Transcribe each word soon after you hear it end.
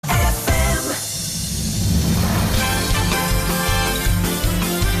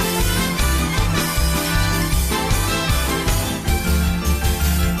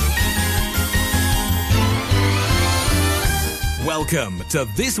Welcome to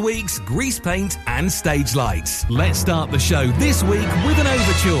this week's Greasepaint and Stage Lights. Let's start the show this week with an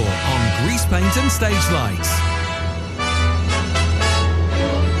overture on Greasepaint and Stage Lights.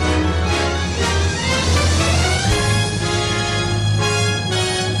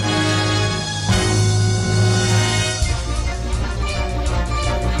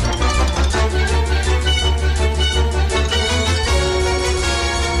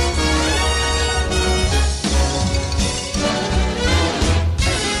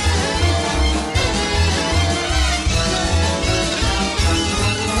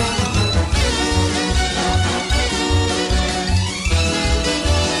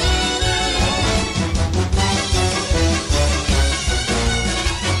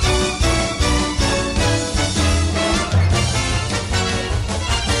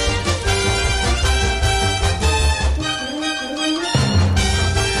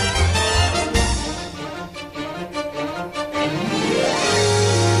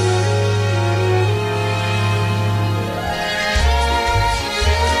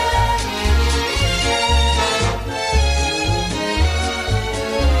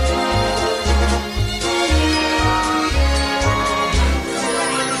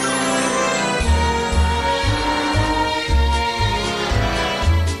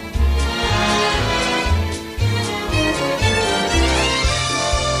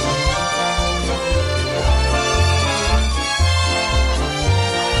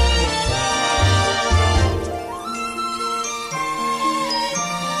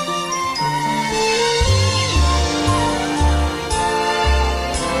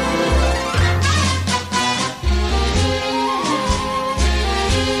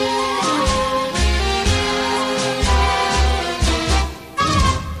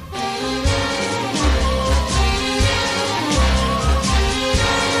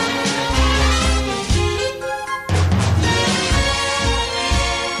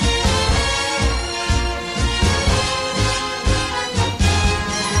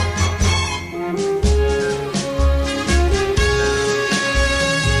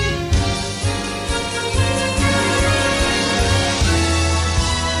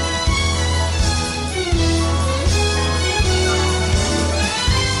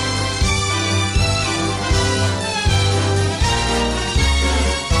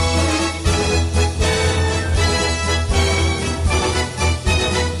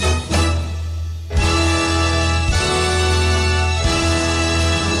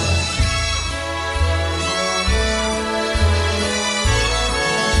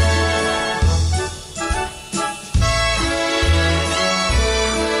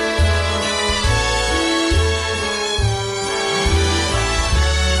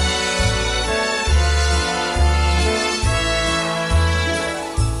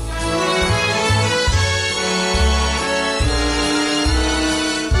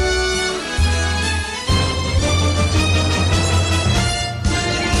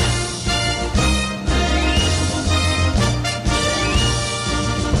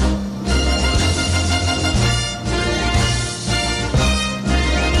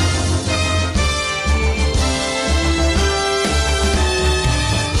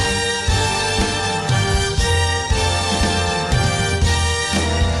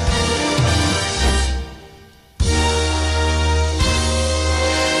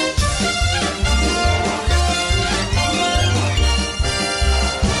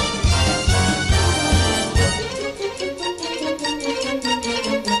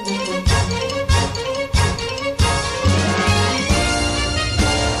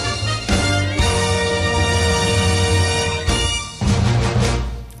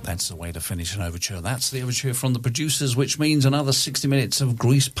 Finish an overture. That's the overture from the producers, which means another 60 minutes of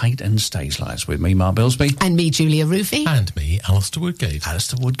grease paint and stage lights with me, Mark Bilsby. And me, Julia Roofy. And me, Alistair Woodgate.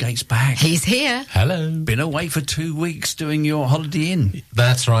 Alistair Woodgate's back. He's here. Hello. Been away for 2 weeks doing your Holiday Inn.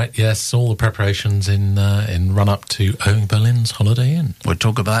 That's right, yes. All the preparations in run-up to Owen Berlin's Holiday Inn. We'll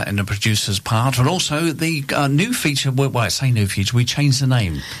talk about that in the producer's part, and also the new feature. Well, I say new feature. We changed the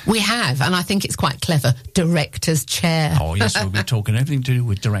name. We have, and I think it's quite clever. Director's Chair. Oh, yes, we'll be talking everything to do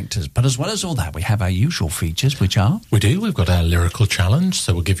with directors. But as well as all that, we have our usual features, which are... We do. We've got our lyrical challenge,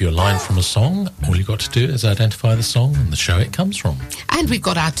 so we'll give you a line from a song. All you've got to do is identify the song and the show it comes from. And we've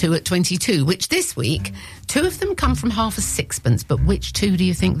got our 2 at 22, which this week, 2 of them come from half a sixpence, but which 2 do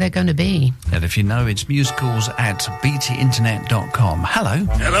you think they're going to be? And if you know, it's musicals at btinternet.com. Hello.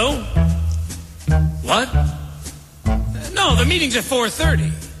 Hello? What? No, the meeting's at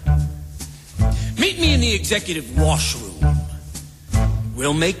 4:30. Meet me in the executive washroom.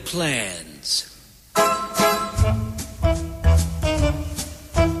 We'll make plans.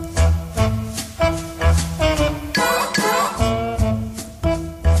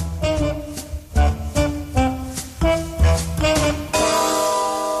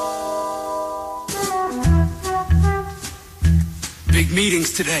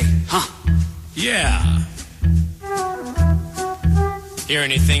 today, huh? Yeah. Hear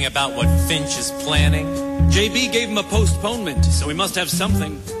anything about what Finch is planning? JB gave him a postponement, so he must have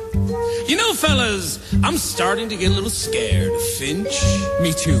something. You know, fellas, I'm starting to get a little scared of Finch.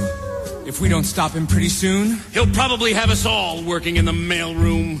 Me too. If we don't stop him pretty soon, He'll probably have us all working in the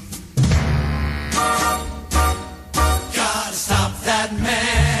mailroom. Gotta stop that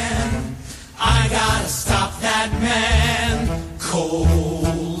man. I gotta stop that man.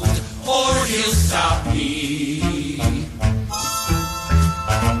 Cold, or he'll stop me.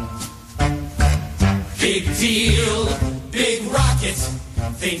 Big deal, big rocket.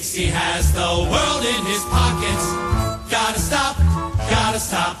 Thinks he has the world in his pocket. Gotta stop, gotta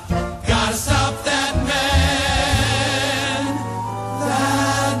stop, gotta stop that man.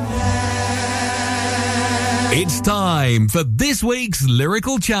 That man. It's time for this week's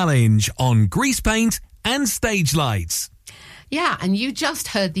Lyrical Challenge on Greasepaint and Stage Lights. Yeah, and you just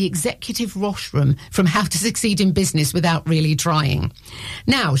heard the executive washroom from How to Succeed in Business Without Really Trying.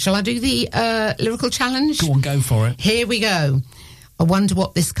 Now, shall I do the lyrical challenge? Go on, go for it. Here we go. I wonder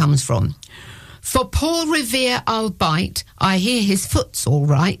what this comes from. For Paul Revere I'll bite, I hear his foot's all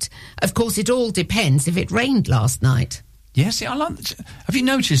right. Of course, it all depends if it rained last night. Yes, I like. Have you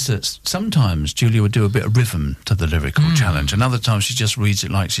noticed that sometimes Julia would do a bit of rhythm to the lyrical challenge, and other times she just reads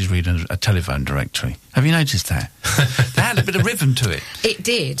it like she's reading a telephone directory? Have you noticed that? They had a bit of rhythm to it. It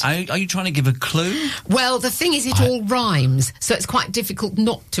did. Are you trying to give a clue? Well, the thing is, it all rhymes, so it's quite difficult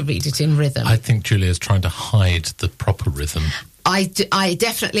not to read it in rhythm. I think Julia's trying to hide the proper rhythm. I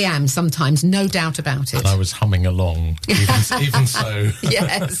definitely am sometimes, no doubt about it. And I was humming along, even so.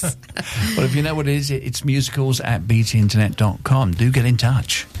 Yes. Well, if you know what it is, it's musicals@btinternet.com. Do get in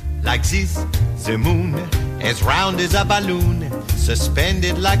touch. Like this, the moon, as round as a balloon,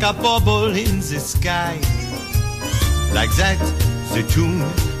 suspended like a bubble in the sky. Like that, the tune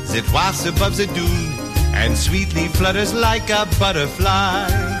that wafts above the dune and sweetly flutters like a butterfly.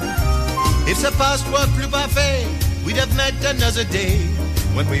 If the past were plus parfait, we'd have met another day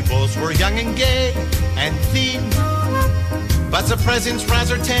when we both were young and gay and thin. But the present's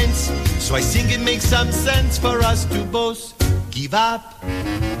rather tense, so I think it makes some sense for us to both give up.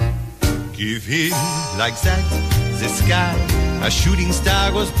 Give in like that, the sky, a shooting star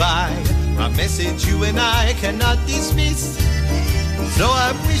goes by, a message you and I cannot dismiss. So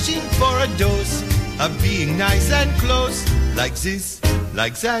I'm wishing for a dose of being nice and close, like this,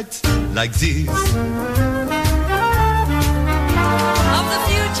 like that, like this. Of the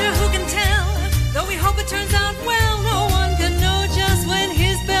future, who can tell? Though we hope it turns out well, no one can know just when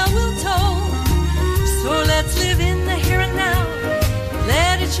his bell will toll. So let's live in the here and now.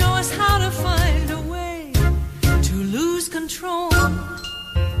 Let it show us how to find a way to lose control.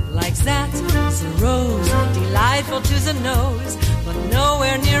 Like that, the rose, delightful to the nose, but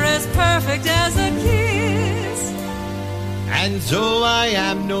nowhere near as perfect as a kiss. And though I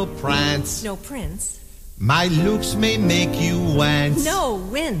am no prance, No prince, my looks may make you wince. no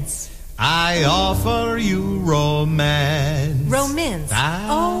wince, I offer you romance. romance.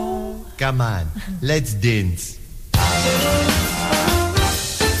 Oh, Come on, let's dance.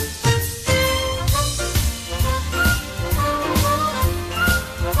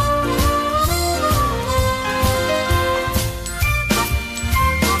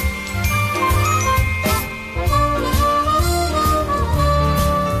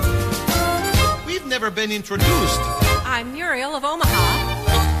 We've never been introduced. I'm Muriel of Omaha.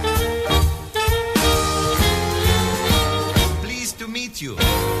 Pleased to meet you.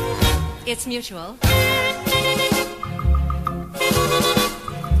 It's mutual.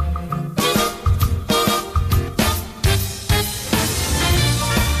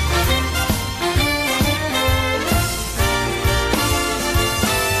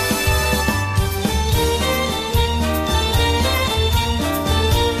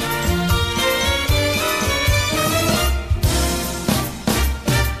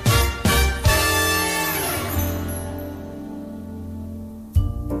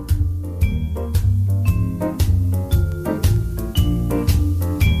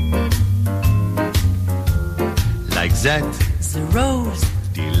 Like that, The rose,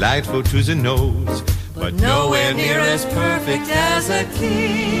 delightful to the nose, but nowhere near as perfect as a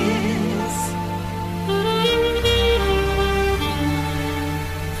kiss.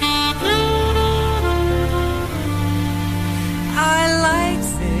 I like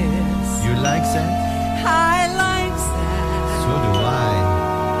this. You like that? I like that. So do I.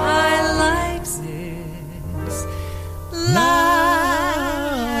 I like this.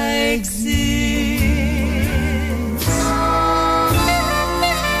 Like this.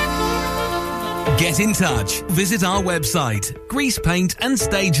 Get in touch. Visit our website,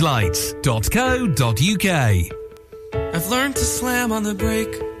 greasepaintandstagelights.co.uk. I've learned to slam on the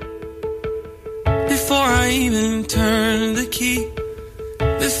brake before I even turn the key,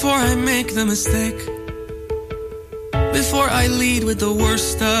 before I make the mistake, before I lead with the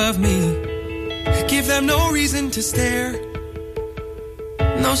worst of me. Give them no reason to stare,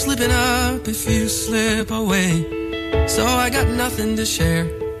 no slipping up if you slip away. So I got nothing to share,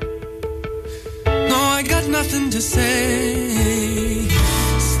 no, I got nothing to say.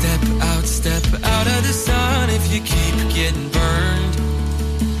 Step out of the sun if you keep getting burned.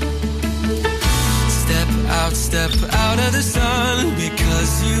 Step out of the sun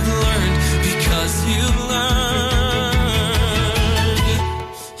because you've learned,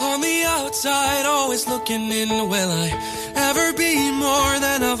 On the outside, always looking in, will I ever be more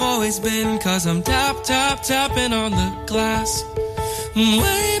than I've always been? 'Cause I'm tapping on the glass,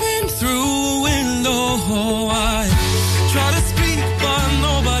 waving through a window. I try to speak, but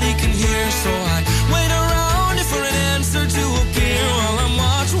nobody can hear, so I wait around for an answer to appear while I'm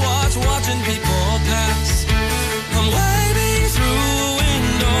watching people pass. I'm waving through a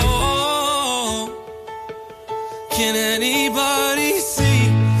window. Can anybody see?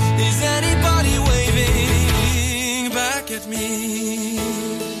 Is anybody waving back at me?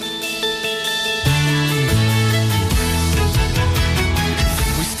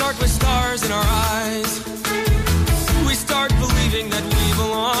 We start with stars in our eyes. We start believing that we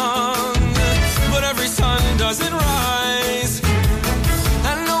belong, but every sun doesn't rise,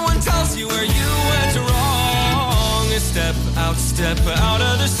 and no one tells you where you went wrong. Step out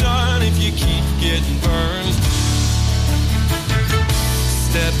of the sun if you keep getting burned.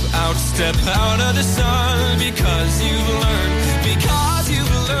 Step out of the sun because you've learned,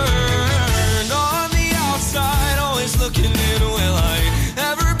 On the outside, always looking in, will I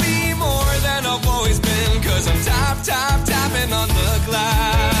ever be more than I've always been? 'Cause I'm tapping on the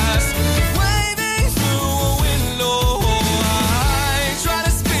glass, waving through a window. I try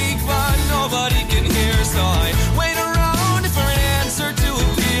to speak, but nobody can hear, so I wait around for an answer to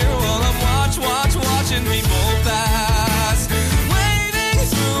appear while I'm watching people pass, waving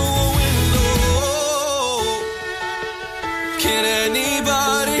through a window. Can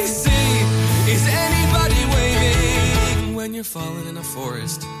anybody see? Is anybody waving? When you're falling in a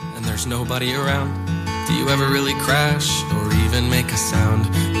forest and there's nobody around, do you ever really crash or even make a sound?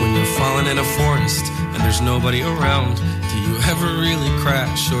 When you're falling in a forest and there's nobody around, do you ever really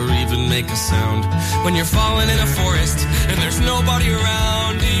crash or even make a sound? When you're falling in a forest and there's nobody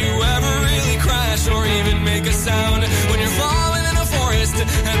around, do you ever really crash or even make a sound? When you're falling in a forest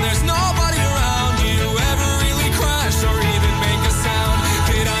and there's nobody around, do you ever really crash or even make a sound?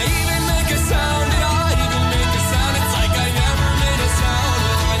 Did I even make a sound? Did I even make a sound? It's like I never made a sound.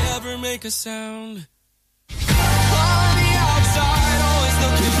 Did I ever make a sound? On the outside, always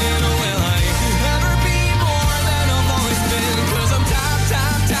looking in, will I ever be more than I've always been? 'Cause I'm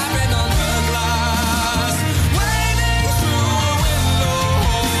tapping on the glass, waving through a window.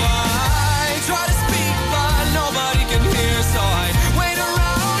 I try to speak, but nobody can hear, so I wait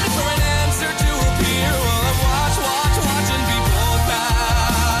around for an answer to appear while I'm watching people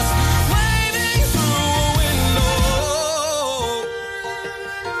pass, waving through a window.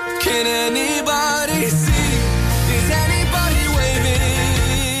 Can anybody see? Is anybody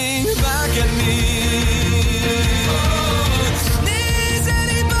waving back at me? Is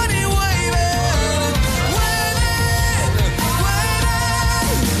anybody waving?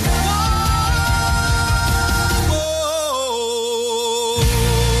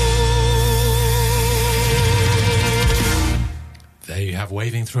 There you have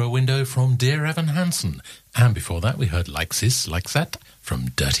Waving Through a Window from Dear Evan Hansen. And before that, we heard Like This, Like That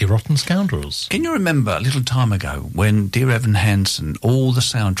from Dirty Rotten Scoundrels. Can you remember a little time ago when Dear Evan Hansen, all the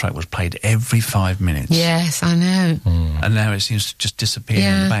soundtrack was played every 5 minutes? Yes, I know. And now it seems to just disappear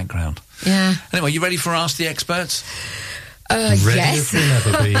in the background. Yeah. Anyway, you ready for Ask the Experts? Ready Yes. as we'll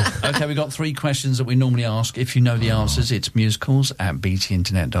ever be. Okay, we've got 3 questions that we normally ask. If you know the answers, it's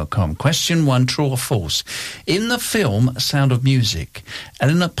musicals@btinternet.com. Question 1, true or false? In the film Sound of Music,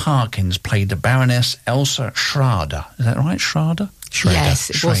 Eleanor Parkins played the Baroness Elsa Schrader. Is that right, Schrader? Schrader. Yes,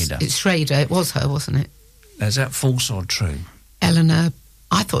 it was. Schrader. It's Schrader. It was her, wasn't it? Is that false or true? Eleanor.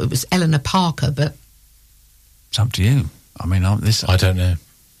 I thought it was Eleanor Parker, but It's up to you. I mean, I don't know.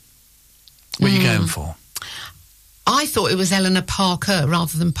 what are you going for? I thought it was Eleanor Parker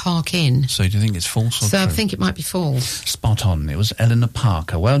rather than Parkin. So do you think it's false or So true? I think it might be false. Spot on. It was Eleanor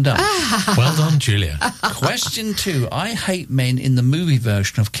Parker. Well done. Well done, Julia. Question 2. I Hate Men in the movie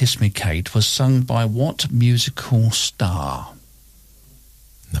version of Kiss Me Kate was sung by what musical star?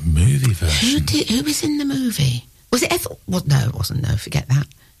 The movie version. Who was in the movie? Was it Ethel? Well, no, it wasn't. No, forget that.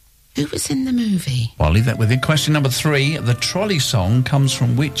 Who was in the movie? Well, I'll leave that with you. Question number 3. The trolley song comes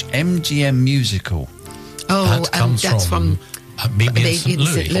from which MGM musical? Oh, that's from Meet Me in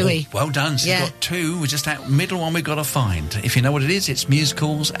St. Louis. Oh, well done. So you've got 2. We're just that middle one we've got to find. If you know what it is, it's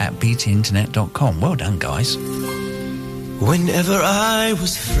musicals@btinternet.com. Well done, guys. Whenever I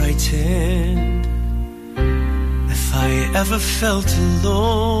was frightened, if I ever felt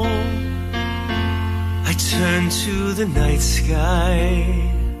alone, I turned to the night sky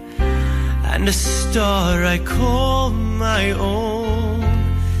and a star I call my own,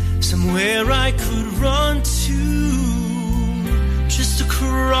 somewhere I could run to, just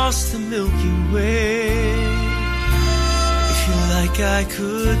across the Milky Way. If you like, I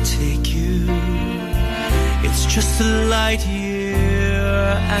could take you. It's just a light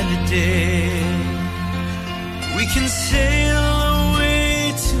year and a day. We can sail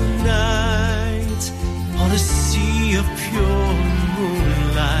away tonight on a sea of pure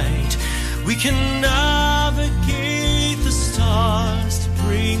moonlight. We can navigate the stars to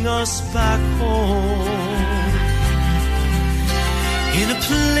bring us back home. In a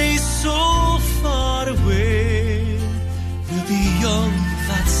place so far away, we'll be young,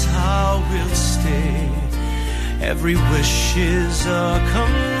 that's how we'll stay. Every wish is a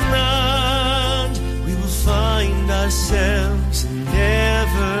command. We will find ourselves in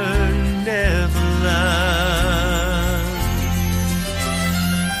never land.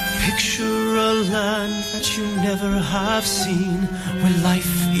 Picture a land that you never have seen, where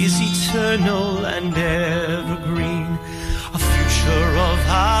life is eternal and evergreen. A future of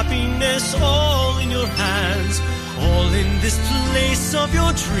happiness, all in your hands, all in this place of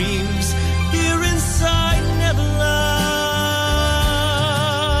your dreams. Here inside Neverland,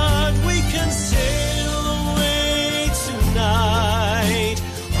 we can sail away tonight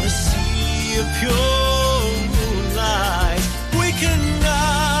on a sea of pure moonlight. We can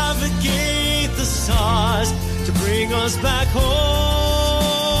navigate the stars to bring us back home.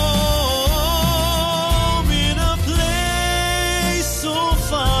 In a place so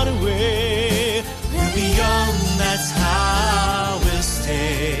far away, we'll be young, that's how we'll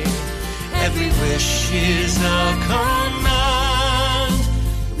stay. Every wish is a command.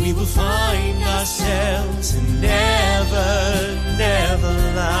 We will find ourselves in Neverland.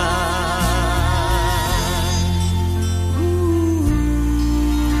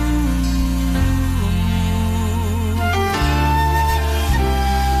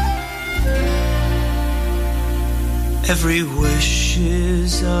 Every wish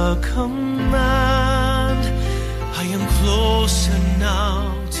is a command. I am closer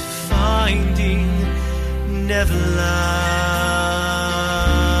now to finding Neverland.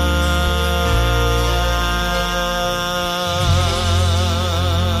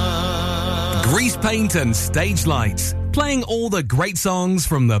 Greasepaint and Stage Lights, playing all the great songs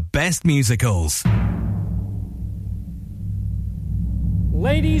from the best musicals.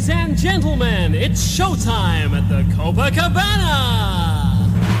 Ladies and gentlemen, it's showtime at the Copacabana!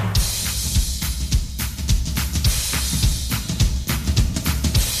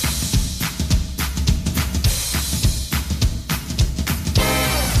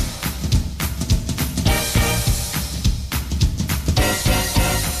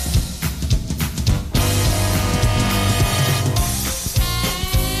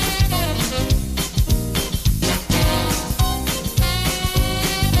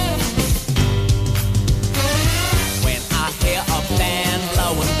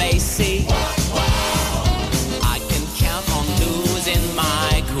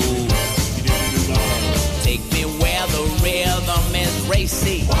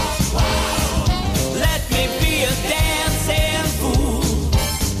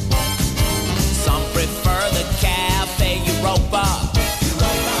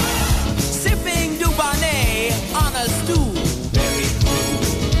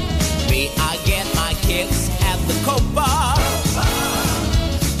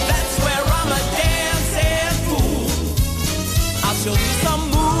 Smooth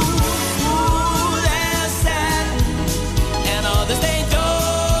and sad, and others they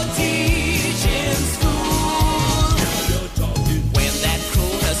don't.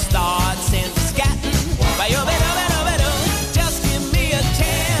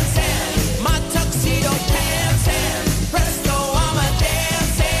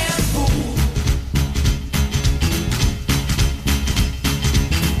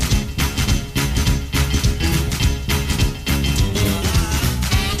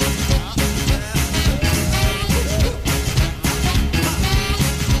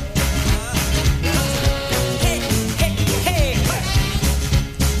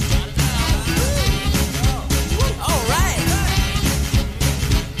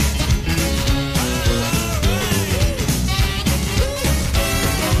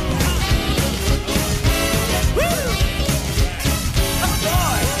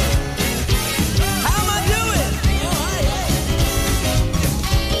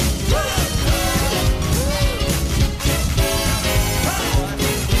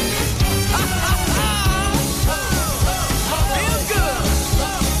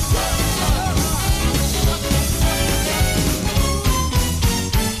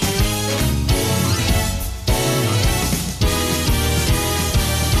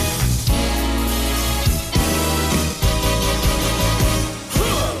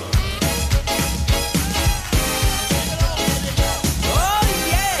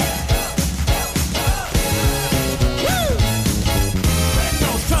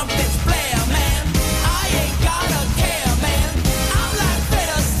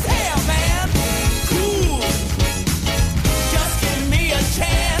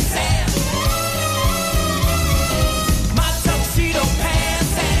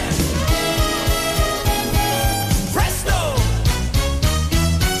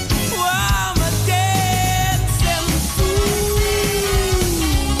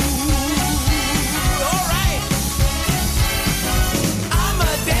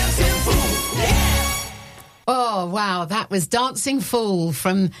 Wow, that was Dancing Fool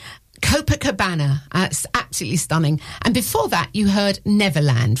from Copacabana. It's absolutely stunning. And before that, you heard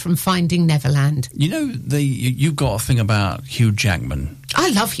Neverland from Finding Neverland. You know, you've got a thing about Hugh Jackman.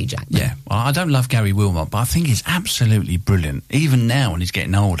 I love Hugh Jackman. Yeah, well, I don't love Gary Wilmot, but I think he's absolutely brilliant, even now when he's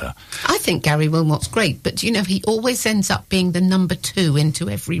getting older. I think Gary Wilmot's great, but, you know, he always ends up being the number 2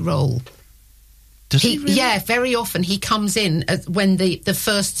 into every role. Does he really? Yeah, very often he comes in when the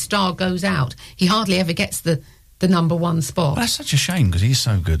first star goes out. He hardly ever gets the number 1 spot. Well, that's such a shame because he's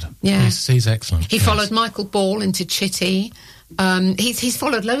so good. Yeah, he's excellent. He followed Michael Ball into Chitty. He's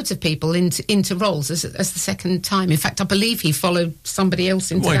followed loads of people into roles as the second time. In fact, I believe he followed somebody else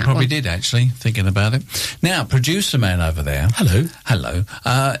into that one. Well, he probably did, actually, thinking about it. Now, producer man over there. Hello.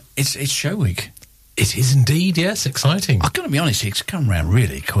 It's show week. It is indeed, yes, exciting. I've got to be honest, it's come around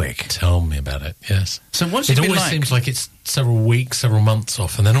really quick. Tell me about it, yes. So what's it it been always like? seems like it's several weeks, several months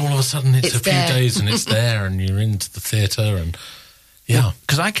off, and then all of a sudden it's a few days and it's there and you're into the theatre and... Yeah.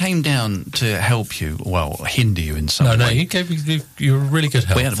 Because I came down to help you, well, hinder you in some way. No, you were really good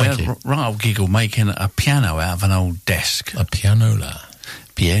help. We had a right old giggle making a piano out of an old desk. A pianola,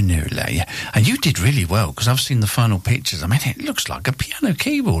 yeah. And you did really well, because I've seen the final pictures. I mean, it looks like a piano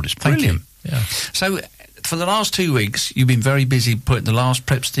keyboard. It's brilliant. Yeah. So, for the last 2 weeks, you've been very busy putting the last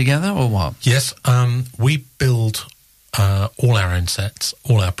preps together, or what? Yes, we build all our own sets,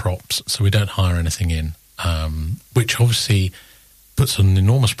 all our props, so we don't hire anything in, which obviously puts an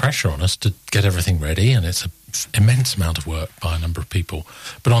enormous pressure on us to get everything ready, and it's an immense amount of work by a number of people.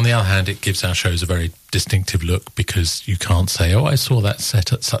 But on the other hand, it gives our shows a very distinctive look, because you can't say, oh, I saw that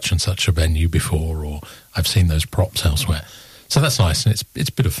set at such and such a venue before, or I've seen those props elsewhere. So that's nice, and it's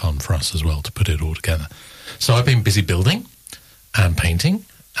a bit of fun for us as well to put it all together. So I've been busy building and painting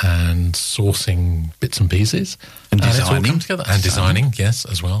and sourcing bits and pieces. And designing. It's all come together. And designing, yes,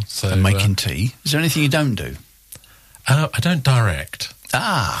 as well. So, and making tea. Is there anything you don't do? I don't direct.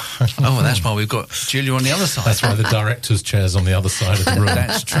 Oh, that's why we've got Julia on the other side. That's why the director's chair's on the other side of the room.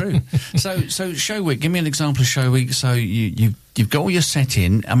 That's true. So show week, give me an example of show week. So you've got all your set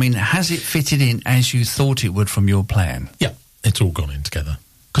in. I mean, has it fitted in as you thought it would from your plan? Yeah, it's all gone in together.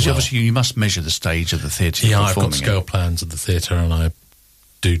 Because obviously you must measure the stage of the theatre. Yeah, I've got scale plans of the theatre, and I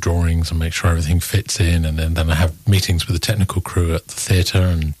do drawings and make sure everything fits in, and then I have meetings with the technical crew at the theatre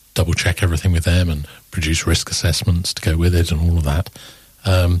and double check everything with them and produce risk assessments to go with it and all of that.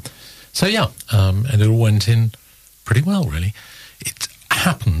 And it all went in pretty well, really. It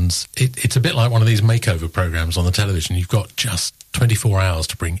happens, it's a bit like one of these makeover programs on the television. You've got just 24 hours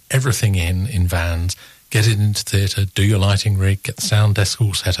to bring everything in vans, get it into theatre, do your lighting rig, get the sound desk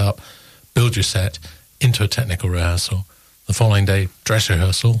all set up, build your set into a technical rehearsal. The following day, dress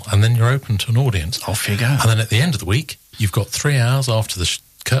rehearsal, and then you're open to an audience. Off you go. And then at the end of the week, you've got 3 hours after the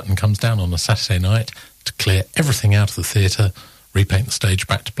curtain comes down on a Saturday night to clear everything out of the theatre, repaint the stage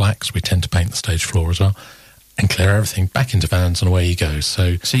back to black, because we tend to paint the stage floor as well, and clear everything back into vans, and away you go.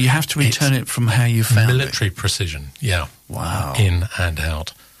 So you have to return it from how you found military precision, yeah. Wow. In and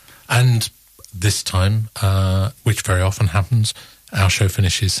out. And this time, which very often happens, our show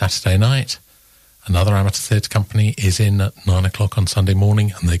finishes Saturday night. Another amateur theatre company is in at 9 o'clock on Sunday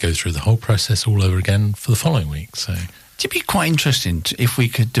morning, and they go through the whole process all over again for the following week. So it'd be quite interesting if we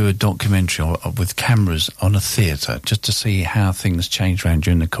could do a documentary with cameras on a theatre, just to see how things change around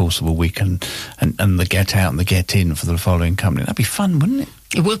during the course of a week, and the get out and the get in for the following company. That'd be fun, wouldn't it?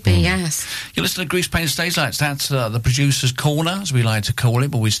 It would be, yes. You listen to Greasepaint and Stage Lights. That's the producer's corner, as we like to call it,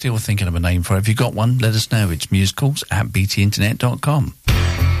 but we're still thinking of a name for it. If you've got one, let us know. It's musicals@btinternet.com.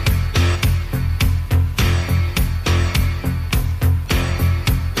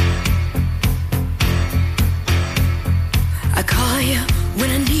 I call you when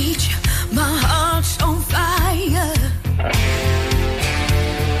I need you. My heart's on fire.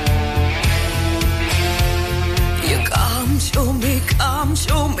 You come show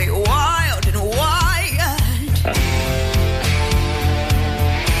me wild and wild.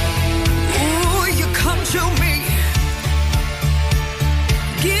 Ooh, you come to me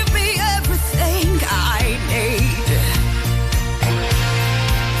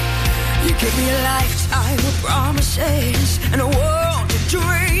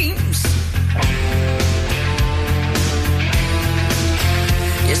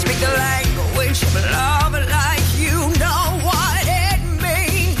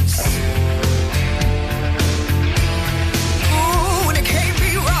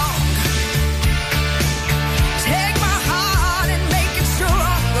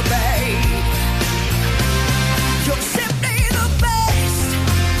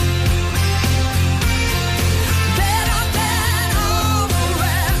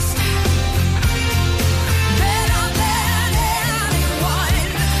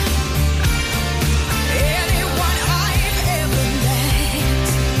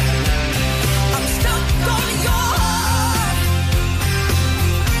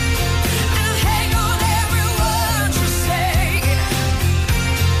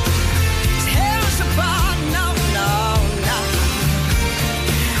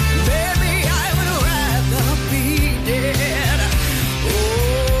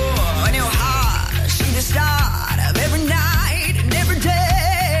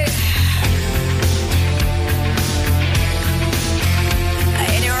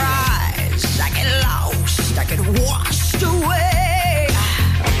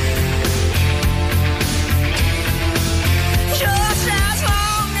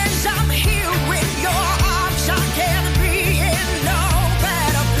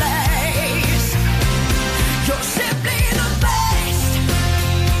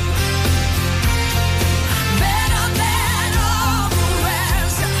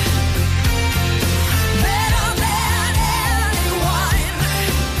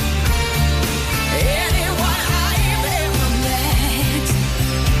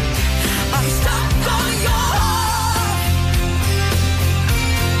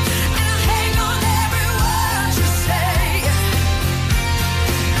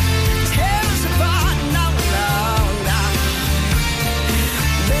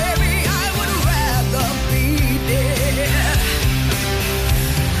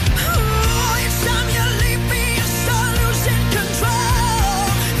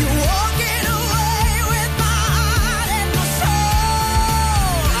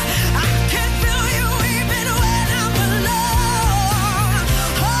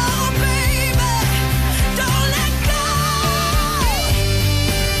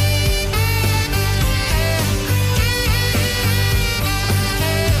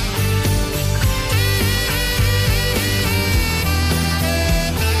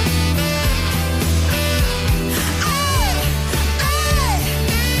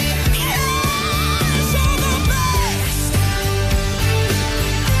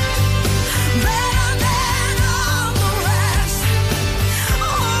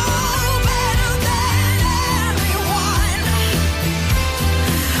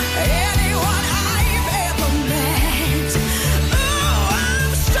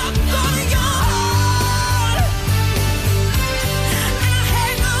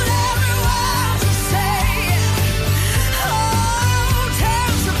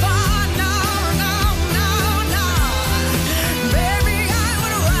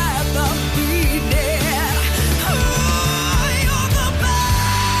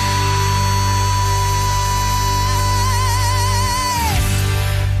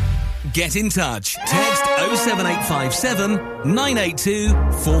Get in touch. Text 07857 982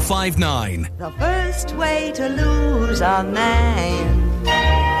 459. The first way to lose a man.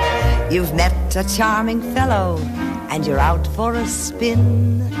 You've met a charming fellow and you're out for a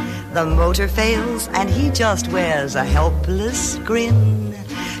spin. The motor fails and he just wears a helpless grin.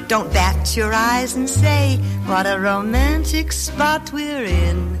 Don't bat your eyes and say, what a romantic spot we're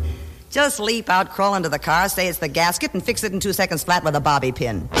in. Just leap out, crawl into the car, say it's the gasket, and fix it in 2 seconds flat with a bobby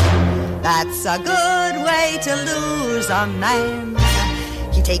pin. That's a good way to lose a man.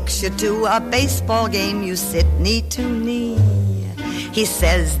 He takes you to a baseball game, you sit knee to knee. He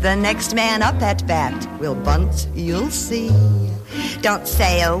says the next man up at bat will bunt, you'll see. Don't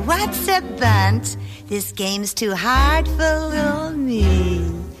say, oh, what's a bunt? This game's too hard for little me.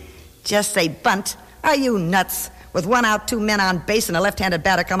 Just say, bunt. Are you nuts? With 1 out, 2 men on base and a left-handed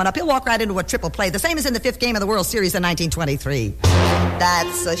batter coming up, he'll walk right into a triple play, the same as in the 5th game of the World Series in 1923.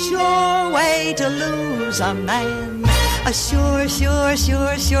 That's a sure way to lose a man. A sure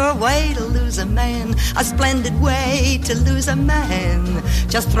way to lose a man. A splendid way to lose a man.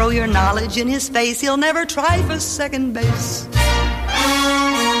 Just throw your knowledge in his face, he'll never try for second base.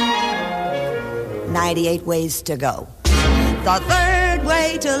 98 ways to go. The third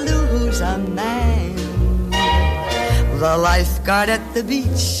way to lose a man. The lifeguard at the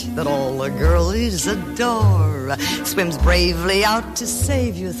beach that all the girlies adore swims bravely out to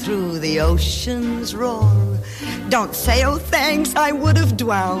save you through the ocean's roar. Don't say, oh, thanks, I would have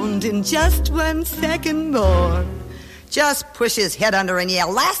drowned in just 1 second more. Just push his head under and yell,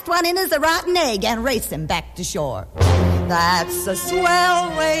 last one in is a rotten egg, and race him back to shore. That's a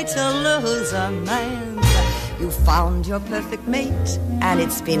swell way to lose a man. You found your perfect mate, and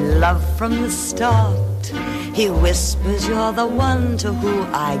it's been love from the start. He whispers you're the one to who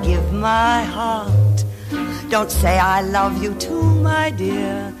I give my heart. Don't say I love you too, my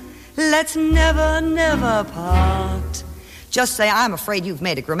dear. Let's never, never part. Just say, I'm afraid you've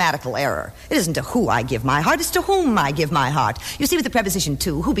made a grammatical error. It isn't to who I give my heart, it's to whom I give my heart. You see, with the preposition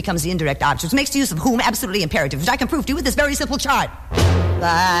to, who becomes the indirect object, which makes the use of whom absolutely imperative, which I can prove to you with this very simple chart.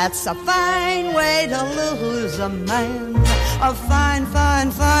 That's a fine way to lose a man. A fine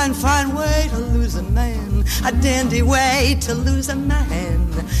way to lose a man. A dandy way to lose a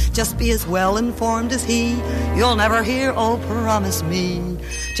man. Just be as well informed as he. You'll never hear, oh, promise me.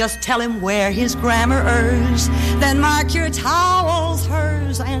 Just tell him where his grammar errs. Then mark your towels,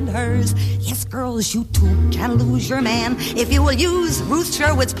 hers and hers. Yes, girls, you too can lose your man if you will use Ruth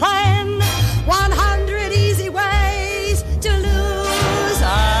Sherwood's plan. 100 easy ways to lose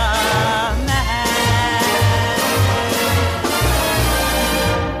a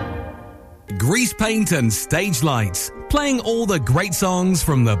Greasepaint and Stage Lights, playing all the great songs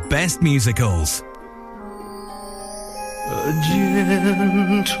from the best musicals. A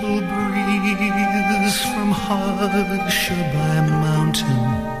gentle breeze from Hushabye Mountain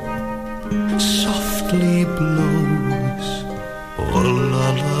softly blows o'er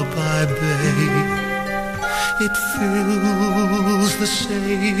Lullaby Bay. It fills the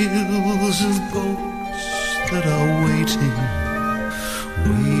sails of boats that are waiting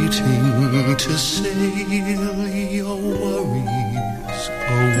to sail your worries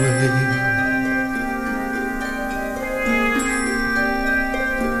away.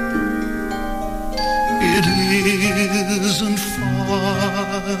 It isn't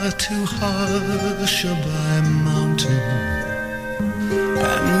far to Hushabye Mountain,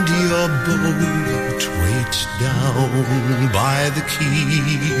 and your boat waits down by the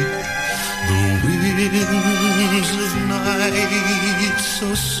quay. The winds of night so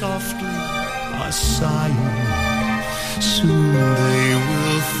softly are sighing, soon they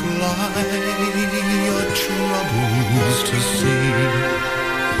will fly your troubles to see.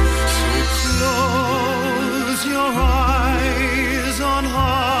 So close your eyes on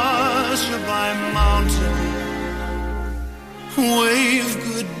Hushabye Mountain, wave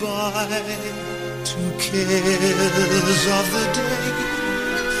goodbye to cares of the day,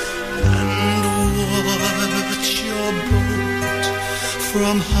 and watch your boat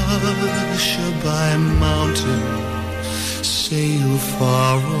from Hushabye Mountain sail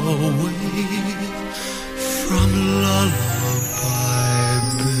far away from Lullaby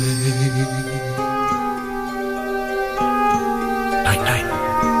Bay. Night, night.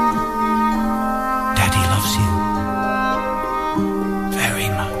 Daddy loves you very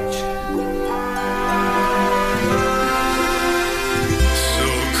much. So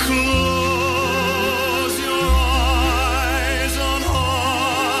close your eyes on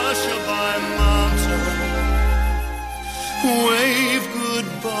Hushabye Mountain, wave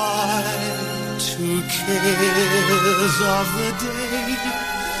goodbye to cares of the day,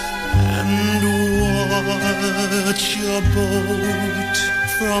 and watch your boat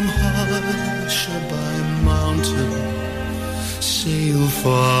from Hushabye Mountain sail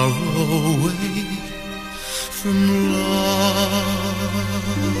far away from Lullaby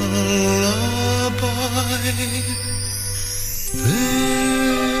Bay.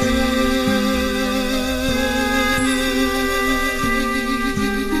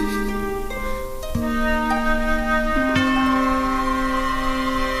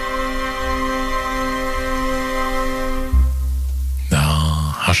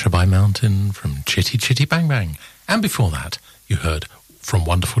 Hushabye Mountain from Chitty Chitty Bang Bang. And before that, you heard from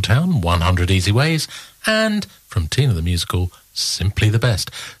Wonderful Town, 100 Easy Ways, and from Tina the Musical, Simply the Best.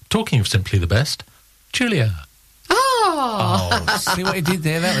 Talking of Simply the Best, Julia. Oh, see what he did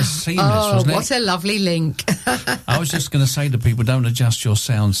there? That was seamless, wasn't it? What a lovely link. I was just going to say to people, don't adjust your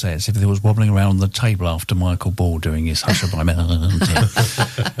sound sets if there was wobbling around on the table after Michael Ball doing his Hushabye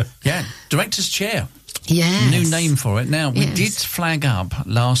Mountain. Yeah, director's chair. Yes. New name for it. Now, we did flag up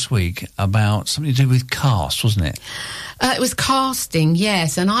last week about something to do with cast, wasn't it? It was casting,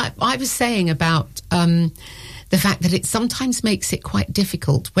 yes. And I was saying about the fact that it sometimes makes it quite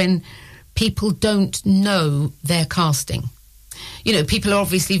difficult when people don't know they're casting. You know, people are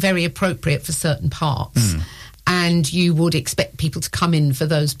obviously very appropriate for certain parts, and you would expect people to come in for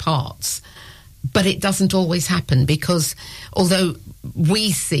those parts. But it doesn't always happen because although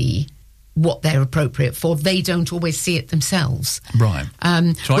we see what they're appropriate for, they don't always see it themselves. Right.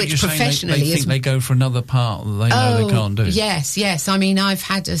 So which professionally they think they go for another part that they know they can't do. Yes. I mean, I've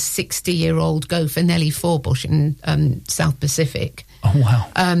had a 60-year-old go for Nellie Forbush in South Pacific. Oh, wow.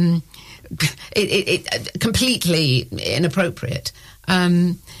 It completely inappropriate.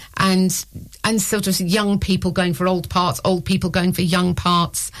 And sort of young people going for old parts, old people going for young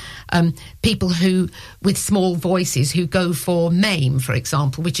parts, people who, with small voices, who go for Mame, for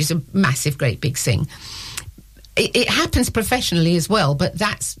example, which is a massive, great big sing. It happens professionally as well, but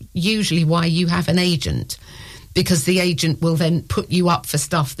that's usually why you have an agent, because the agent will then put you up for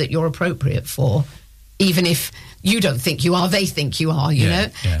stuff that you're appropriate for, even if you don't think you are, they think you are, you know?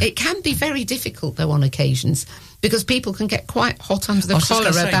 Yeah. It can be very difficult, though, on occasions, because people can get quite hot under the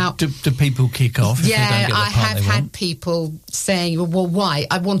collar about... Do people kick off if they don't get the part I have they had want? people saying, well, why?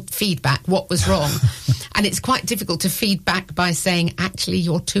 I want feedback. What was wrong? And it's quite difficult to feed back by saying, actually,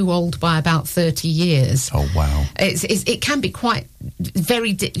 you're too old by about 30 years. Oh, wow. It can be quite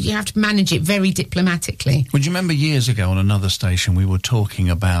you have to manage it very diplomatically. Would you remember years ago on another station we were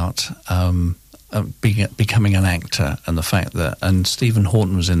talking about... becoming an actor, and the fact that, and Stephen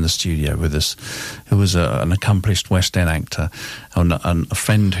Horton was in the studio with us, who was an accomplished West End actor, and a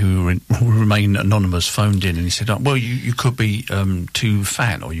friend who remained anonymous phoned in and he said, well, you could be too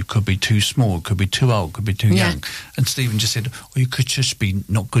fat, or you could be too small, could be too old, could be too young. And Stephen just said, well, you could just be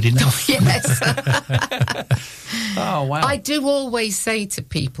not good enough. Yes. Oh, wow. I do always say to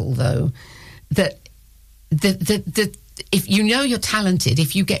people, though, that the if you know you're talented,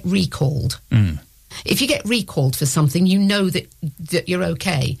 if you get recalled, if you get recalled for something, you know that you're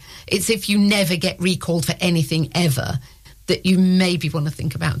okay. It's if you never get recalled for anything ever that you maybe want to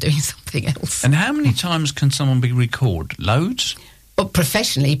think about doing something else. And how many times can someone be recalled? Loads? Well,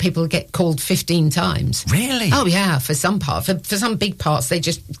 professionally, people get called 15 times. Really? Oh, yeah, for some part. For some big parts, they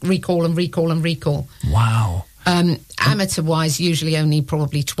just recall and recall and recall. Wow. Amateur-wise, usually only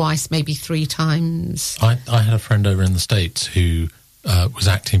probably twice, maybe 3 times. I had a friend over in the States who was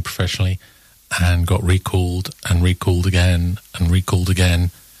acting professionally and got recalled and recalled again and recalled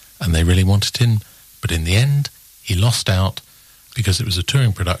again, and they really wanted him. But in the end, he lost out because it was a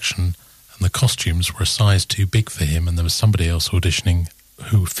touring production and the costumes were a size too big for him, and there was somebody else auditioning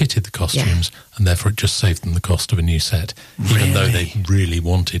who fitted the costumes, and therefore it just saved them the cost of a new set, even though they really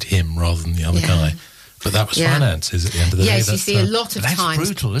wanted him rather than the other guy. But that was finances at the end of the day. Yes, you see a lot of that's times... That's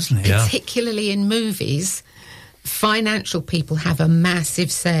brutal, isn't it? Particularly in movies, financial people have a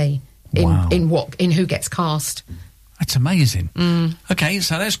massive say in who gets cast. That's amazing. Okay,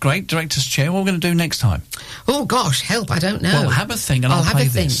 so that's great. Director's chair. What are we going to do next time? Oh, gosh, help, I don't know. Well, have a think and I'll play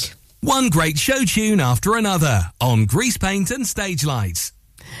this. Think. One great show tune after another on Greasepaint and Stage Lights.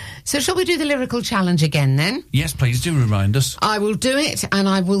 So shall we do the lyrical challenge again, then? Yes, please, do remind us. I will do it, and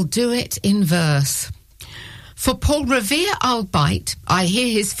I will do it in verse. For Paul Revere I'll bite, I hear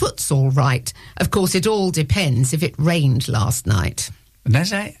his foot's all right. Of course, it all depends if it rained last night. And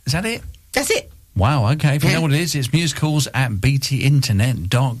that's it? Is that it? That's it. Wow, okay. If you know what it is, it's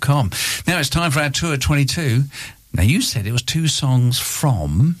musicals@btinternet.com. Now it's time for our Tour 22. Now, you said it was 2 songs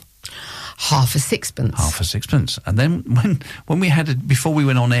from... half a sixpence. Half a sixpence. And then when we had before we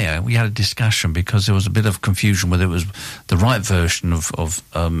went on air, we had a discussion because there was a bit of confusion whether it was the right version of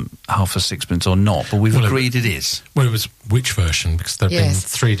half a sixpence or not, but we've agreed it is. Well, it was which version? Because there have been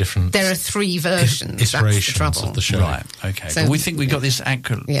 3 different... There are 3 versions. Iterations of the show. Right, okay. So, but we think we got this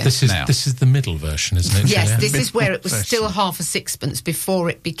accurate This is the middle version, isn't it? Yes, this is where it was still half a sixpence before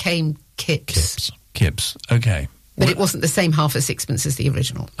it became kips. Kips, okay. But it wasn't the same half a sixpence as the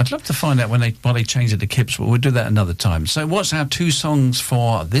original. I'd love to find out why they changed it to kips, but we'll do that another time. So what's our 2 songs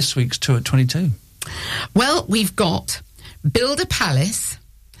for this week's 2 at 22? Well, we've got Build a Palace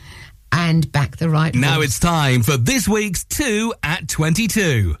and Back the Right Now Horse. it's time for this week's 2 at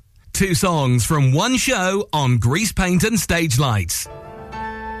 22. 2 songs from one show on Greasepaint and Stage Lights.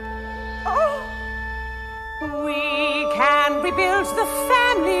 We can rebuild the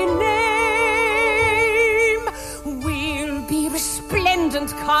family name. We'll be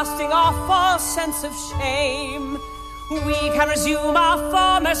resplendent, casting our false sense of shame. We can resume our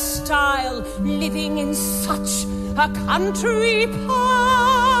former style, living in such a country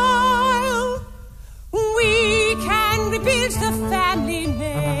pile. We can rebuild the family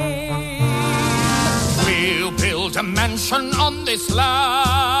name. We'll build a mansion on this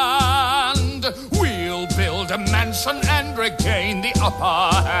land. We'll build a mansion and regain the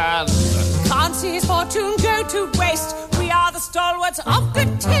upper hand. Can't see his fortune go to waste. We are the stalwarts of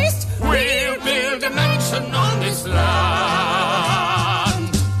good taste. We'll build a mansion on this land.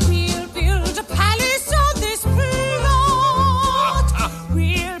 We'll build a palace on this plot.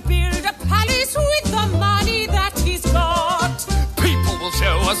 We'll build a palace with the money that he's got. People will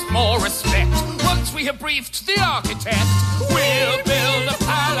show us more respect once we have briefed the architect. We'll build a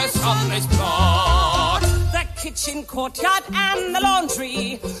palace on this plot. The kitchen, courtyard and the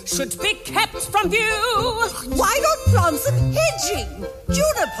laundry should be kept from view. Why not plant some hedging,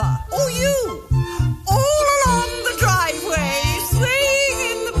 juniper or yew, all along the driveway, swaying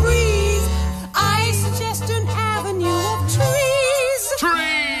in the breeze? I suggest an avenue of trees.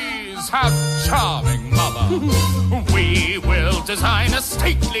 Trees, how charming, Mother. We will design a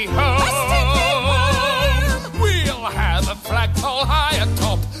stately home. We'll have a flagpole high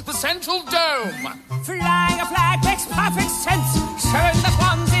atop the central dome. Flying a flag makes perfect sense, showing that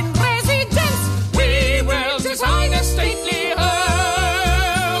one's in residence. We will design a stately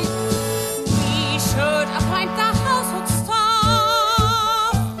home. We should appoint the household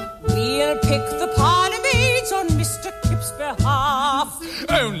staff. We'll pick the parlour maids on Mr. Kip's behalf.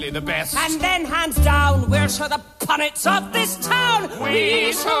 Only the best. And then, hands down, we'll show the punnets of this town.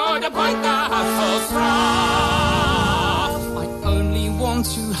 We should appoint the household staff. I only want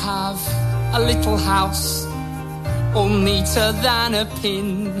to have a little house, all neater than a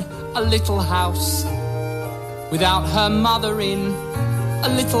pin. A little house without her mother in. A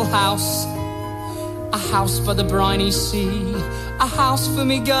little house, a house by the briny sea. A house for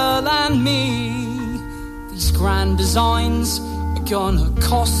me girl and me. These grand designs are gonna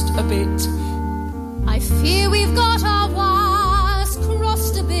cost a bit. I fear we've got our wires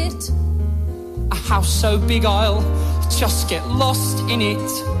crossed a bit. A house so big I'll just get lost in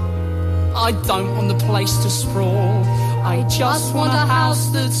it. I don't want the place to sprawl. I just want a house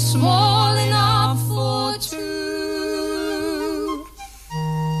that's small enough for 2.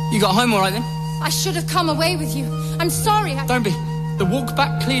 You got home all right then? I should have come away with you. I'm sorry. Don't be. The walk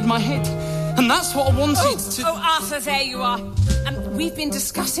back cleared my head. And that's what I wanted to... Oh, Arthur, there you are. We've been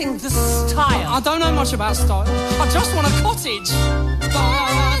discussing the style. I don't know much about style. I just want a cottage. But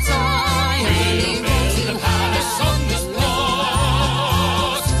I We'll build a palace on this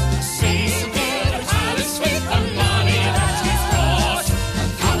plot. We'll build a palace with the money that he's got.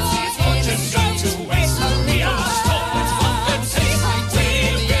 Can't see his fortune go to waste. We are stalwarts of good taste.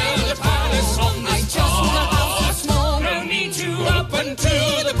 We'll build a palace on this plot. No need to open to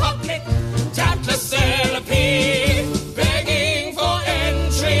the public. Doubtless there'll appear begging for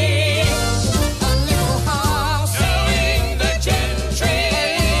entry. A little house, knowing the gentry.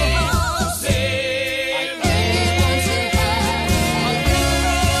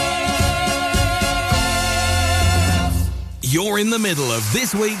 You're in the middle of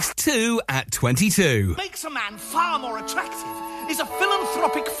this week's 2 at 22. Makes a man far more attractive is a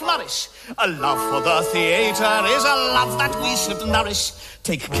philanthropic flourish. A love for the theatre is a love that we should nourish.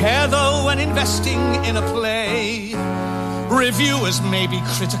 Take care, though, when investing in a play. Reviewers may be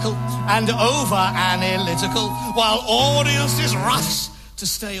critical and over-analytical, while audiences rush to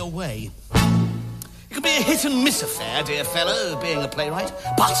stay away. It can be a hit-and-miss affair, dear fellow, being a playwright.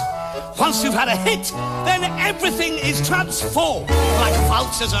 But once you've had a hit, then everything is transformed. Like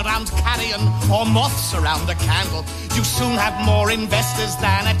vultures around carrion or moths around a candle. You soon have more investors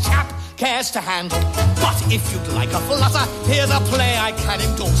than a chap cares to handle. But if you'd like a flutter, here's a play I can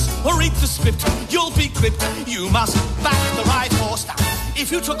endorse. Or read the script, you'll be gripped. You must back the right horse. Now,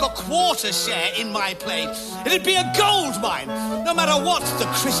 if you took a quarter share in my play, it'd be a gold mine, no matter what the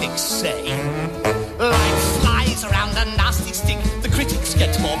critics say. Like flies around a nasty stick, the critics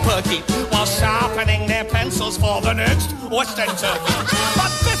get more perky while sharpening their pencils for the next Western Turkey.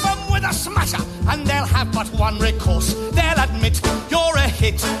 But biff 'em with a smasher, and they'll have but one recourse. They'll admit you're a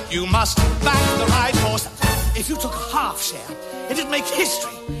hit. You must back the right horse. If you took a half share, it'd make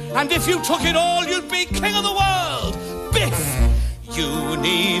history. And if you took it all, you'd be king of the world. Biff! You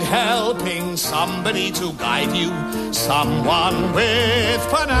need helping, somebody to guide you, someone with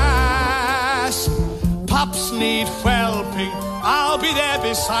panache. Pups need whelping, I'll be there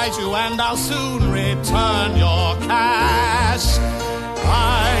beside you, and I'll soon return your cash.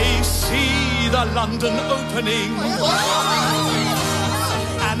 I see the London opening,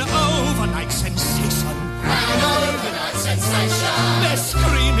 an overnight sensation. An overnight sensation. They're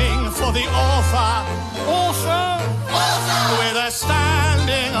screaming for the author. Author? Author! With a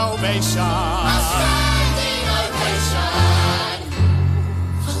standing ovation. A standing ovation.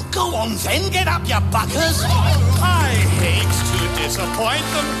 Well, go on then, get up, you buckers. I hate to disappoint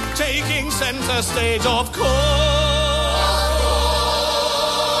them, taking centre stage, of course.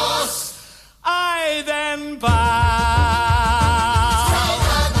 I then bow.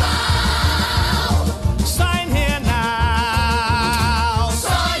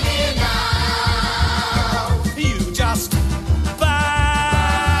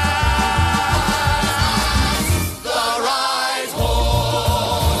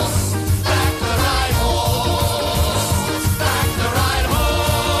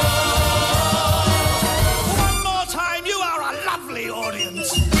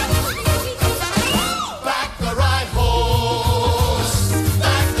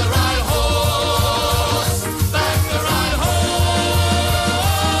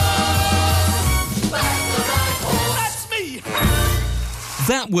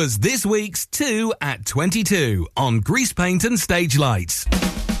 That was this week's 2 at 22 on Greasepaint and Stage Lights.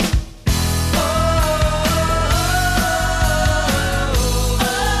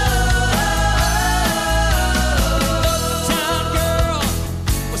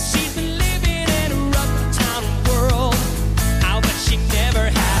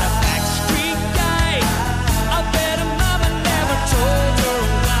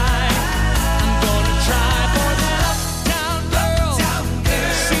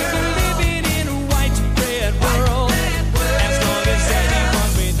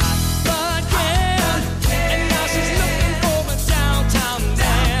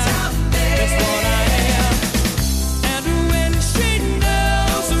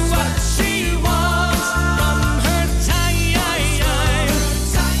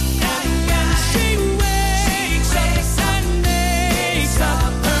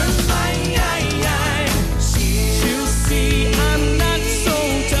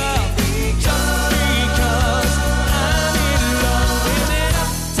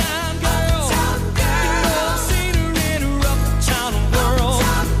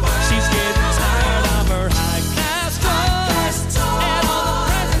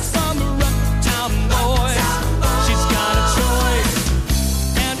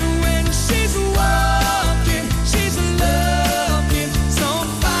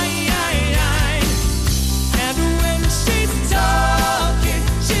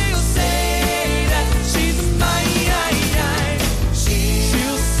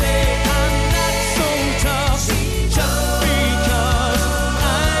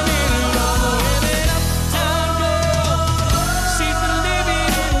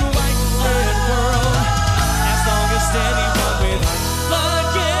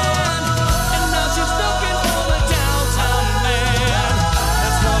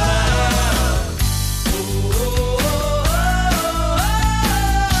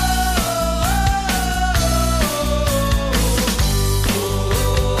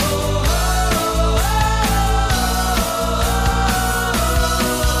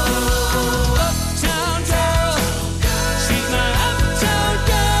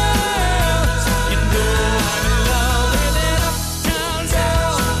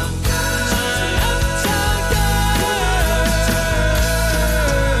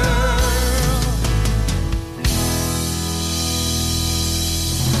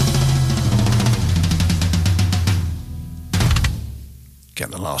 Get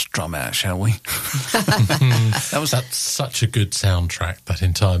the last drum out, shall we? That's such a good soundtrack, that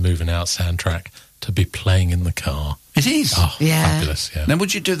entire Moving Out soundtrack, to be playing in the car. It is. Oh, fabulous, yeah. Now,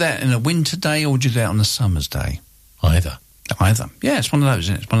 would you do that in a winter day or would you do that on a summer's day? Either. Either. Yeah, it's one of those,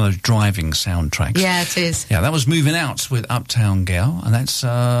 isn't it? It's one of those driving soundtracks. Yeah, it is. Yeah, that was Moving Out with Uptown Girl, and that's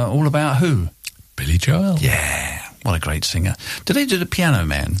all about who? Billy Joel. Yeah, what a great singer. Did they do the Piano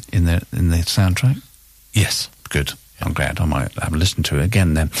Man in the soundtrack? Yes. Good. I'm glad. I might have a listen to it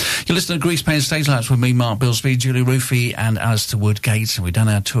again then. You're listening to Greasepaint Stage Lights with me, Mark Bilsby, Julie Roofy and Alistair Woodgate. And we've done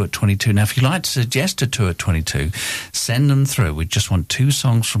our tour at 22. Now, if you'd like to suggest a tour at 22, send them through. We just want 2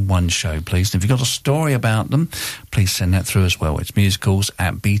 songs from one show, please. And if you've got a story about them, please send that through as well. It's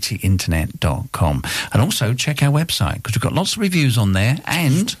musicals@btinternet.com. And also check our website, because we've got lots of reviews on there,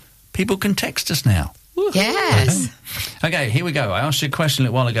 and people can text us now. Yes. Okay, here we go. I asked you a question a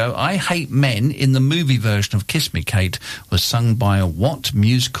little while ago. I Hate Men in the movie version of Kiss Me, Kate was sung by what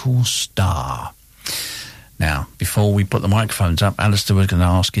musical star? Now, before we put the microphones up, Alistair was going to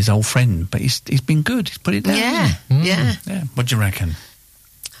ask his old friend, but he's been good. He's put it down. Yeah. What do you reckon?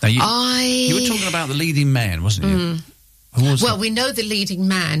 Now, you were talking about the leading man, wasn't you? Who was we know the leading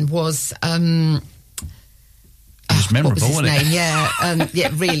man was... It was memorable, what was his wasn't name? it? Yeah,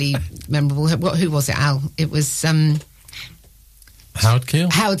 really memorable. Who was it, Al? It was... Howard Keel?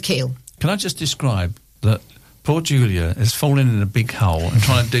 Howard Keel. Can I just describe that poor Julia has fallen in a big hole and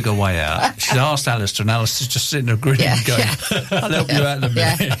trying to dig her way out? She's asked Alistair, and Alistair's just sitting there grinning and going, I'll help you out in a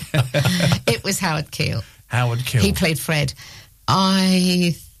minute. It was Howard Keel. Howard Keel. He played Fred.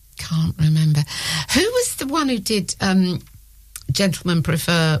 I can't remember. Who was the one who did Gentlemen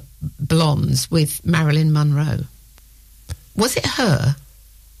Prefer Blondes with Marilyn Monroe? Was it her?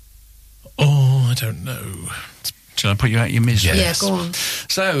 Oh, I don't know. Shall I put you out your misery? Yeah, go on.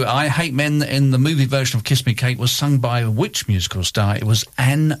 So, I Hate Men in the movie version of Kiss Me, Kate was sung by which musical star? It was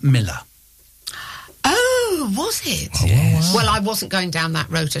Ann Miller. Oh, was it? Yes. Well, I wasn't going down that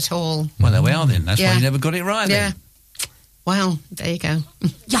road at all. Well, there we are then. That's why you never got it right then. Well, there you go.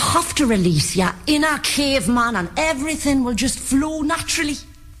 You have to release your inner caveman and everything will just flow naturally.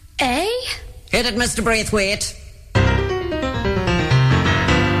 Eh? Hit it, Mr. Braithwaite.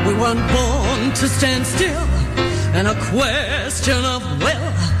 We weren't born to stand still, and a question of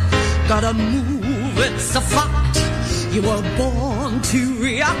will. Gotta move, it's a fact. You were born to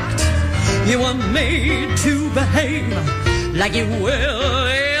react. You were made to behave like you will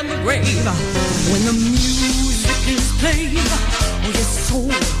in the grave. When the music is played, your soul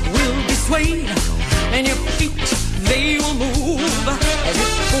will be swayed, and your feet, they will move as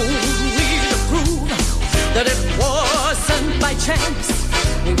if only to prove that it wasn't by chance.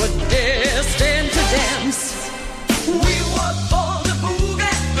 We were destined to dance. We were born to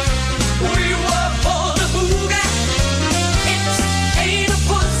boogie. We were born to boogie. It ain't a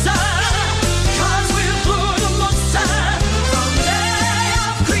puzzle, 'cause we're born a monster. From day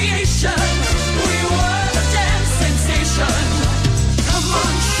of creation, we were the dance sensation. Come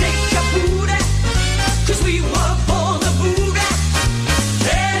on, shake your booty, 'cause we were born to boogie.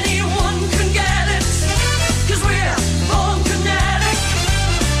 Anyone can get it, 'cause we're born kinetic.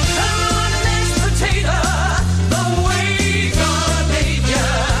 Come on, mashed potato, the way God made ya.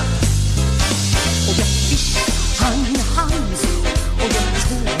 Oh, your feet and your hands, oh, your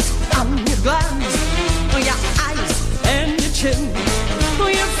toes and your glands, oh, your eyes and your chin, oh,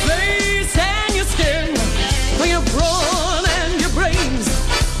 your face and your skin, oh, your brawn and your brains,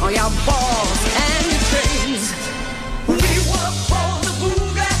 oh, your balls and your chains. We were born to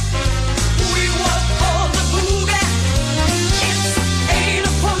boogie. We were born to boogie. It ain't a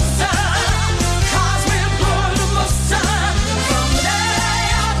puzzle, 'cause we're born to muster. From the day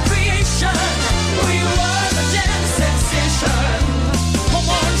of creation, we were the dance sensation. Come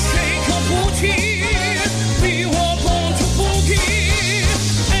on, shake your booty. We were born to boogie.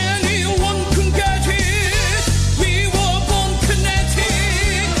 Anyone can get it. We were born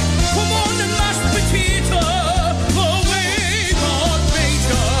kinetic. Come on and mashed potato, the way God made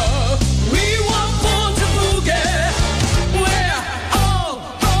ya. We were born to boogie. We're all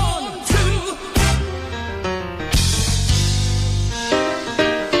born to.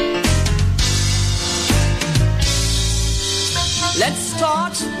 Let's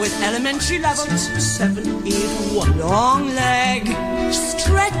start with elementary level. 7, 8, 1. Long leg.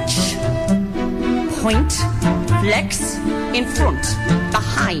 Stretch. Point. Flex. In front.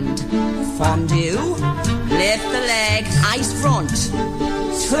 Behind. Fondue. Lift the leg. Eyes front.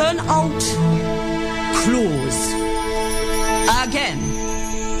 Turn out. Close. Again.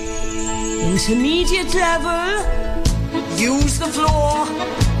 Intermediate level. Use the floor.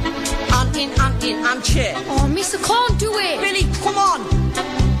 And in and chair. Oh, miss, I can't do it. Billy, come on.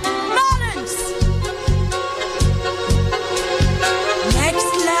 Balance.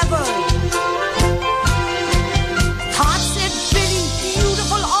 Next level. That's it, Billy.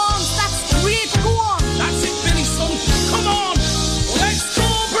 Beautiful arms. That's great. Go on. That's it, Billy, son. Come on.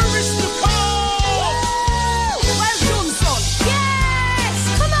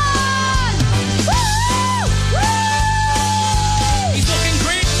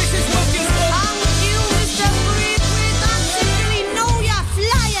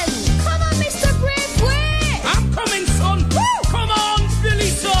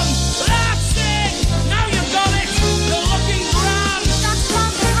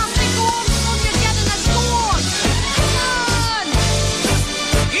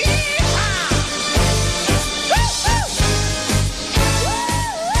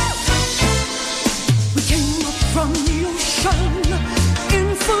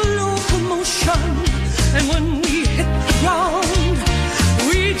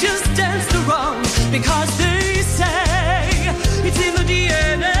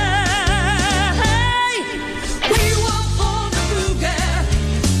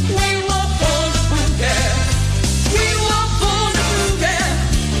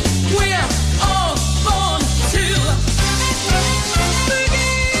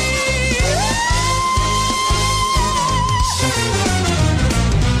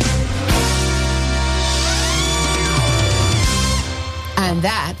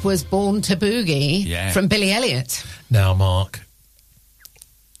 that was Born to Boogie from Billy Elliot. Now, Mark.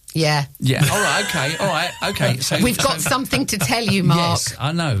 Yeah. Yeah. All right. Okay. So we've got something to tell you, Mark. Yes,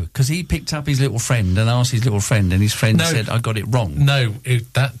 I know, because he picked up his little friend and asked his little friend, and his friend said, "I got it wrong." No,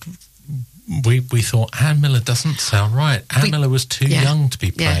 we thought Ann Miller doesn't sound right. Ann Miller was too young to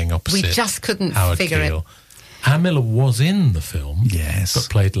be playing opposite. We just couldn't Howard figure Keel. it. Ann Miller was in the film, yes, but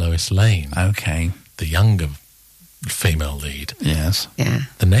played Lois Lane. Okay, the younger female lead. Yes, yeah.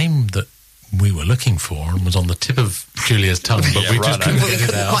 The name that we were looking for and was on the tip of Julia's tongue, but we just couldn't get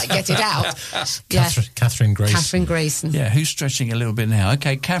it out. Quite get it out. Catherine Grayson. Catherine Grayson. Yeah, who's stretching a little bit now?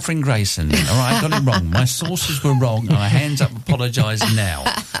 Okay, Catherine Grayson. All right, I got it wrong. My sources were wrong. And I hands up apologise now.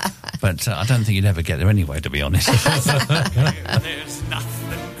 But I don't think you'd ever get there anyway, to be honest. There's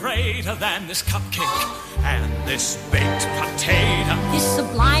nothing greater than this cupcake and this baked potato. This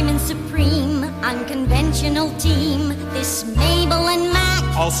sublime and supreme, unconventional team, this Mabel and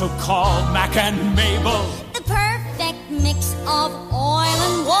Mac, also called Mac and Mabel. the perfect mix of oil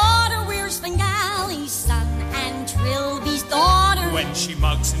and water. We're Svengali's son and Trilby's daughter. When she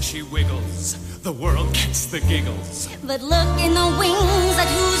mugs and she wiggles, the world gets the giggles. But look in the wings at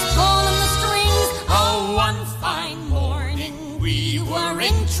who's pulling the strings. Oh, one fine morning we were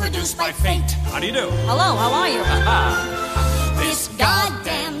introduced by fate. How do you do? Hello, how are you? This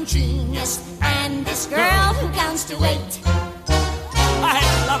goddamn genius and this girl who counts to 8. I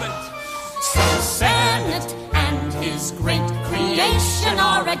love it. So Senate and his great creation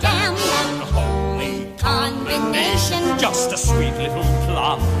are a damn unholy combination. Just a sweet little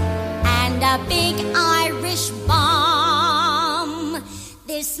plum. And a big Irish bomb.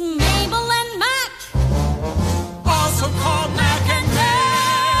 This Mabel and Mac, also called Mac and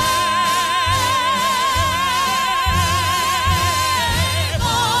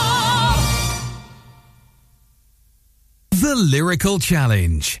The Lyrical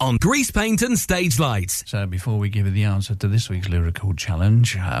Challenge on Greasepaint and Stage Lights. So before we give you the answer to this week's Lyrical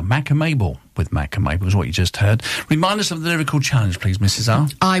Challenge, Mac and Mabel with Mac and Mabel is what you just heard. Remind us of the Lyrical Challenge, please, Mrs. R.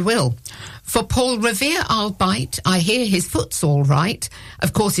 I will. For Paul Revere, I'll bite. I hear his foot's all right.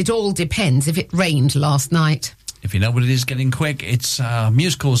 Of course, it all depends if it rained last night. If you know what it is, getting quick, it's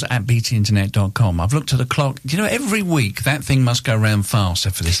musicals at btinternet.com. I've looked at the clock. Do you know, every week that thing must go round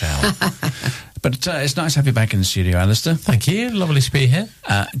faster for this hour. But it's nice to have you back in the studio, Alistair. Thank you. Lovely to be here.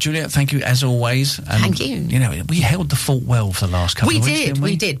 Julia, thank you as always. And, thank you. You know, we held the fort well for the last couple of weeks, didn't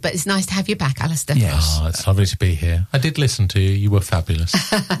we? We did, but it's nice to have you back, Alistair. Yes. Oh, it's lovely to be here. I did listen to you. You were fabulous.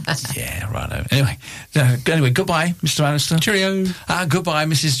 Yeah, righto. Anyway, goodbye, Mr. Alistair. Cheerio. Goodbye,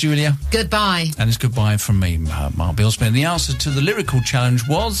 Mrs. Julia. Goodbye. And it's goodbye from me, Mark Bilsman. The answer to the Lyrical Challenge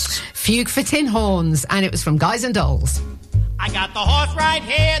was... Fugue for Tin Horns, and it was from Guys and Dolls. I got the horse right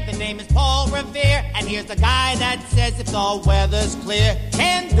here, the name is Paul Revere, and here's the guy that says if the weather's clear,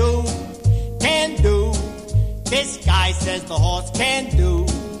 can do. This guy says the horse can do.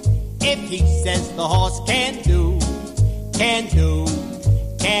 If he says the horse can do.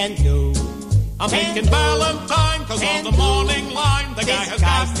 I'm making Valentine, cause on the morning line, the guy has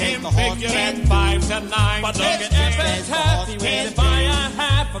got him figured at 5 to 9. But look at epitaph, he wins by a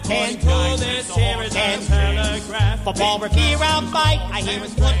half, according to this here is a telegraph. For Paul Revere I'll fight, I hear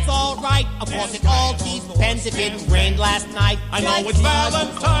his foot's all right. Of course it all depends if it rained last night. I know it's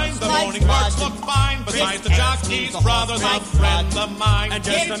Valentine, the morning works look fine. Besides the jockey's brother's a friend of mine. And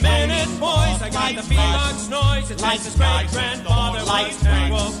just a minute, boys, I got the Phoenix noise. It's like his great-grandfather was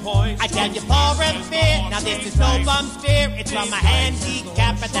equal poised. I tell you, Paul Revere, now this is no bum steer. It's from a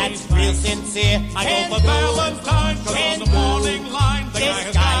handicap, but that's real sincere. I go for Valentine, cause on the morning line, the guy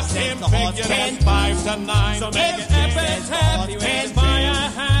has got him figured at 5 to 9. So make an epitaph, he wins by a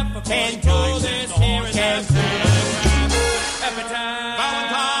half, according to this here is a telegraph. Epitaph.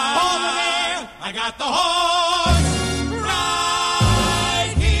 Valentine. Paul Revere, I got the horse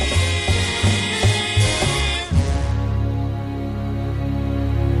right here.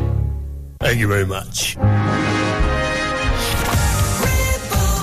 Thank you very much.